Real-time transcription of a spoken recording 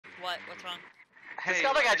What? What's wrong? Hey, This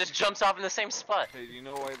other guy just jumps off in the same spot. Hey, do you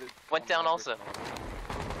know why this Went down also.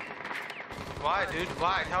 why, dude?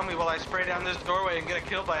 Why? Tell me while I spray down this doorway and get a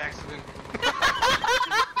kill by accident.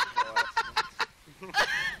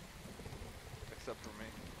 Except for me.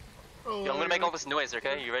 Yo, I'm gonna make all this noise,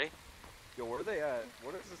 okay? You ready? Yo, where are they at?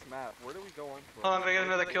 What is this map? Where do we go on for? Hold on, I get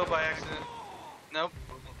another kill by accident. Nope.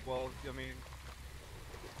 Well, I mean,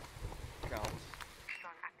 counts.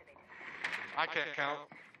 I can't count.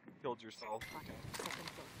 Killed yourself.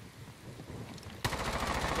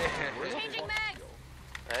 Yeah. Changing mags.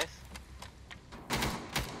 Nice.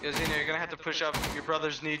 Yazina, you're gonna have to push up. Your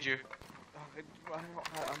brothers need you. I'm an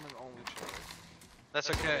only child. That's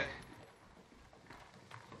okay.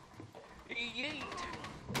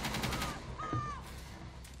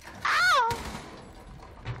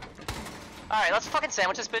 Alright, let's fucking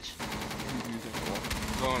sandwich this bitch.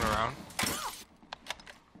 Going around.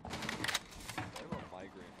 I have a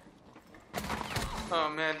migraine. Oh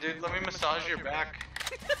man, dude, let me massage your back.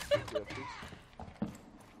 Yeah, please.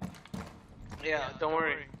 Yeah, don't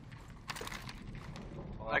worry.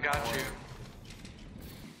 I got you.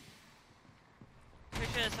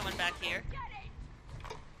 Pretty sure there's someone back here.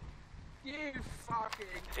 You fucking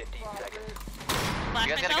 15 seconds. Flash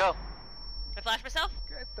You guys gotta myself. go. I flash myself.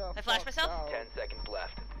 Get the I flashed fuck myself? out. 10 seconds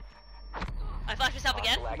left. I flashed myself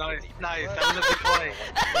again. Hostile Nice, activity. nice. That was a good play.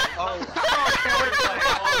 Oh, okay, we're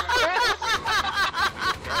playing.